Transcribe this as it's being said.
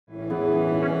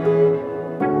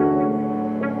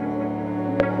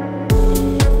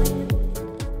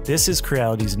This is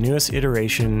Creality's newest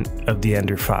iteration of the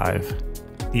Ender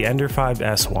 5, the Ender 5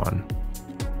 S1.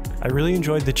 I really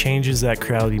enjoyed the changes that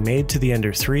Creality made to the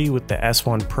Ender 3 with the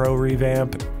S1 Pro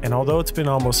revamp, and although it's been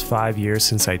almost 5 years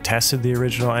since I tested the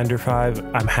original Ender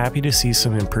 5, I'm happy to see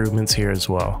some improvements here as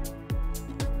well.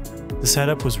 The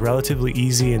setup was relatively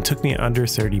easy and took me under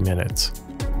 30 minutes.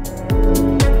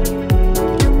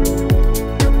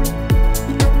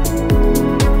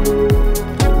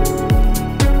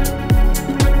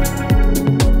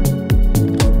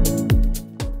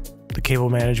 Cable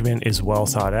management is well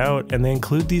thought out, and they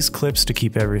include these clips to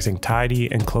keep everything tidy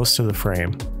and close to the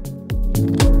frame.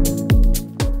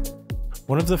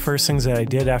 One of the first things that I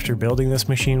did after building this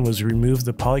machine was remove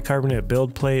the polycarbonate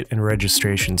build plate and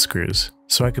registration screws,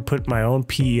 so I could put my own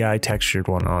PEI textured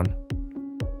one on.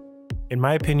 In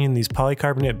my opinion, these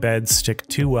polycarbonate beds stick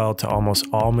too well to almost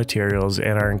all materials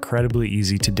and are incredibly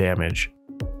easy to damage.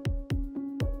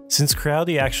 Since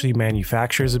Creality actually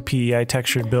manufactures a PEI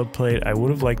textured build plate, I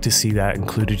would have liked to see that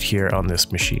included here on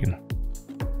this machine.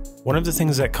 One of the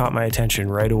things that caught my attention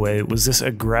right away was this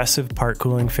aggressive part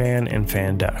cooling fan and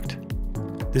fan duct.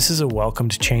 This is a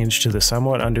welcomed change to the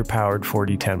somewhat underpowered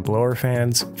 4010 blower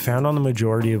fans found on the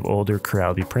majority of older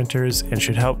Creality printers and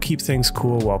should help keep things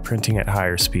cool while printing at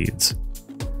higher speeds.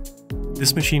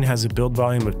 This machine has a build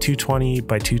volume of 220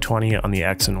 by 220 on the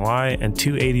X and Y and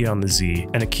 280 on the Z,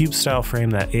 and a cube style frame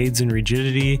that aids in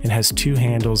rigidity and has two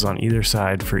handles on either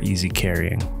side for easy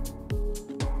carrying.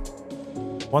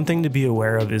 One thing to be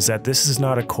aware of is that this is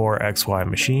not a core XY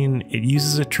machine, it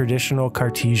uses a traditional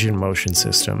Cartesian motion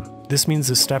system. This means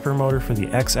the stepper motor for the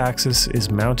X-axis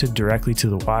is mounted directly to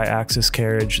the Y-axis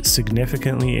carriage,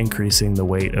 significantly increasing the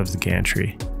weight of the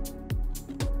gantry.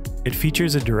 It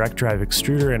features a direct drive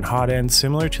extruder and hot end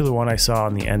similar to the one I saw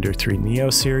on the Ender 3 Neo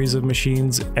series of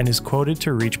machines, and is quoted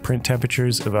to reach print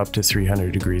temperatures of up to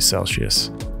 300 degrees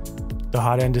Celsius. The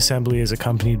hot end assembly is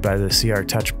accompanied by the CR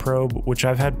Touch probe, which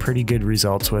I've had pretty good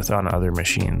results with on other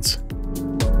machines.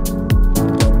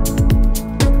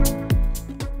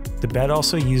 The bed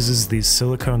also uses these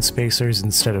silicone spacers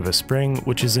instead of a spring,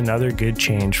 which is another good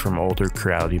change from older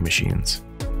Creality machines.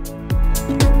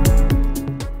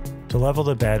 To level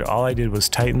the bed, all I did was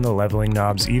tighten the leveling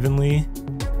knobs evenly,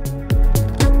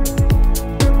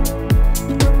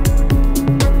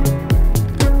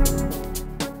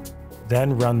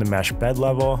 then run the mesh bed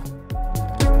level,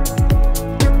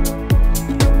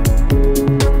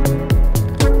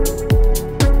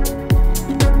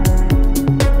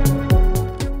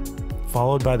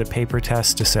 followed by the paper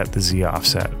test to set the Z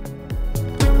offset.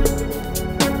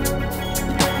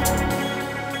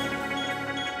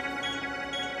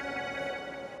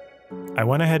 I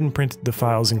went ahead and printed the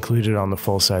files included on the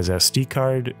full-size SD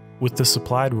card with the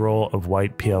supplied roll of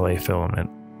white PLA filament.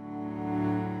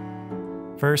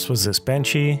 First was this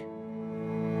benchy,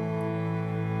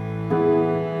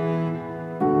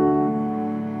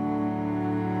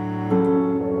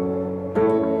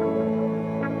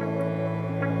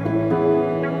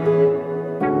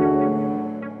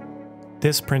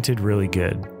 this printed really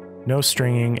good, no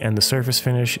stringing, and the surface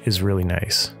finish is really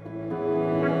nice.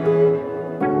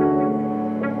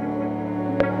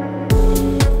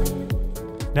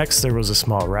 Next, there was a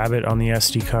small rabbit on the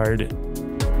SD card.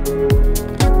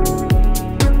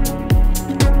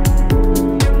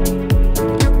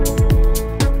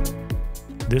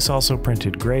 This also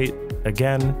printed great,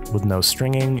 again with no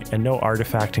stringing and no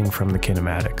artifacting from the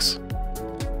kinematics.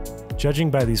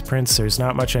 Judging by these prints, there's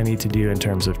not much I need to do in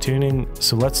terms of tuning,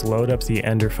 so let's load up the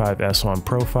Ender 5 S1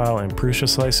 profile and Prusa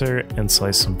slicer and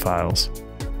slice some files.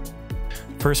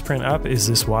 First print up is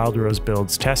this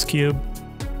WildRoseBuilds test cube.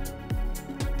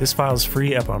 This file is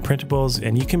free up on Printables,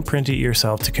 and you can print it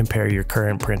yourself to compare your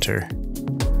current printer.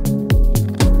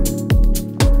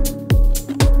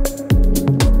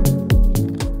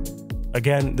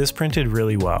 Again, this printed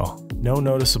really well. No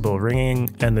noticeable ringing,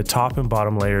 and the top and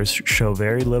bottom layers show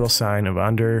very little sign of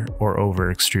under or over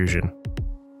extrusion.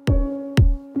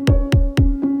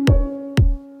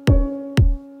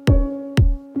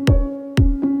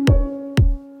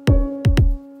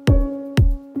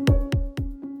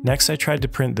 Next, I tried to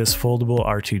print this foldable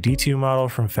R2-D2 model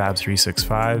from Fab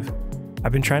 365.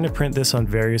 I've been trying to print this on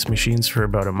various machines for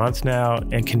about a month now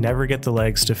and can never get the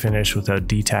legs to finish without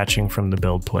detaching from the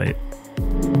build plate.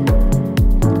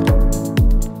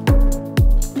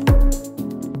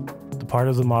 The part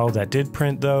of the model that did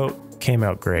print though came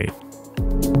out great.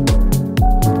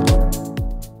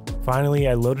 Finally,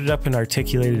 I loaded up an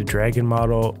articulated dragon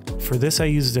model. For this I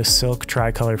used a silk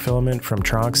tricolor filament from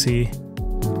Tronxy.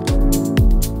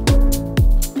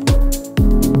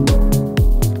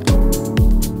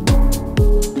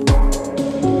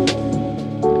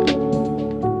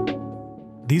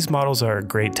 These models are a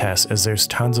great test as there's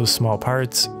tons of small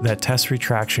parts that test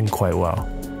retraction quite well.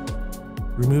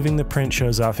 Removing the print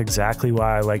shows off exactly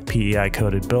why I like PEI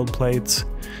coated build plates.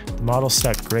 The model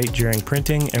stuck great during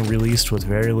printing and released with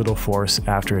very little force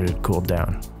after it had cooled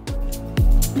down.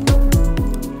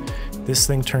 This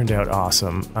thing turned out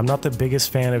awesome. I'm not the biggest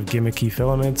fan of gimmicky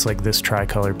filaments like this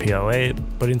tricolor PLA,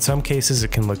 but in some cases it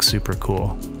can look super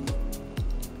cool.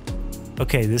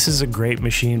 Okay, this is a great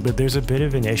machine, but there's a bit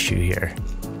of an issue here.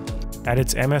 At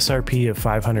its MSRP of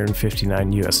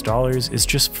 $559 US, it's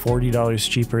just $40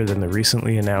 cheaper than the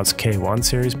recently announced K1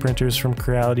 series printers from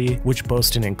Creality, which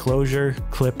boast an enclosure,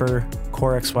 clipper,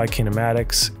 Core XY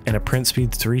kinematics, and a print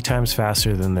speed 3 times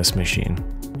faster than this machine.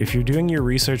 If you're doing your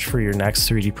research for your next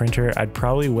 3D printer, I'd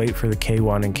probably wait for the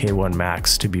K1 and K1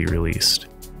 Max to be released.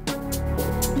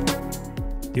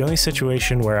 The only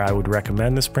situation where I would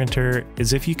recommend this printer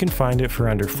is if you can find it for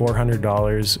under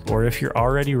 $400, or if you're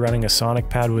already running a Sonic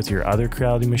pad with your other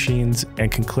Creality machines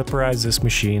and can clipperize this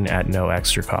machine at no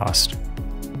extra cost.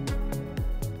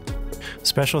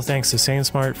 Special thanks to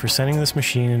Sainsmart for sending this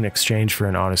machine in exchange for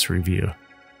an honest review.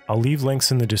 I'll leave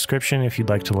links in the description if you'd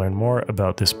like to learn more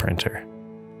about this printer.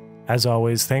 As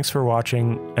always, thanks for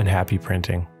watching and happy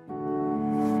printing.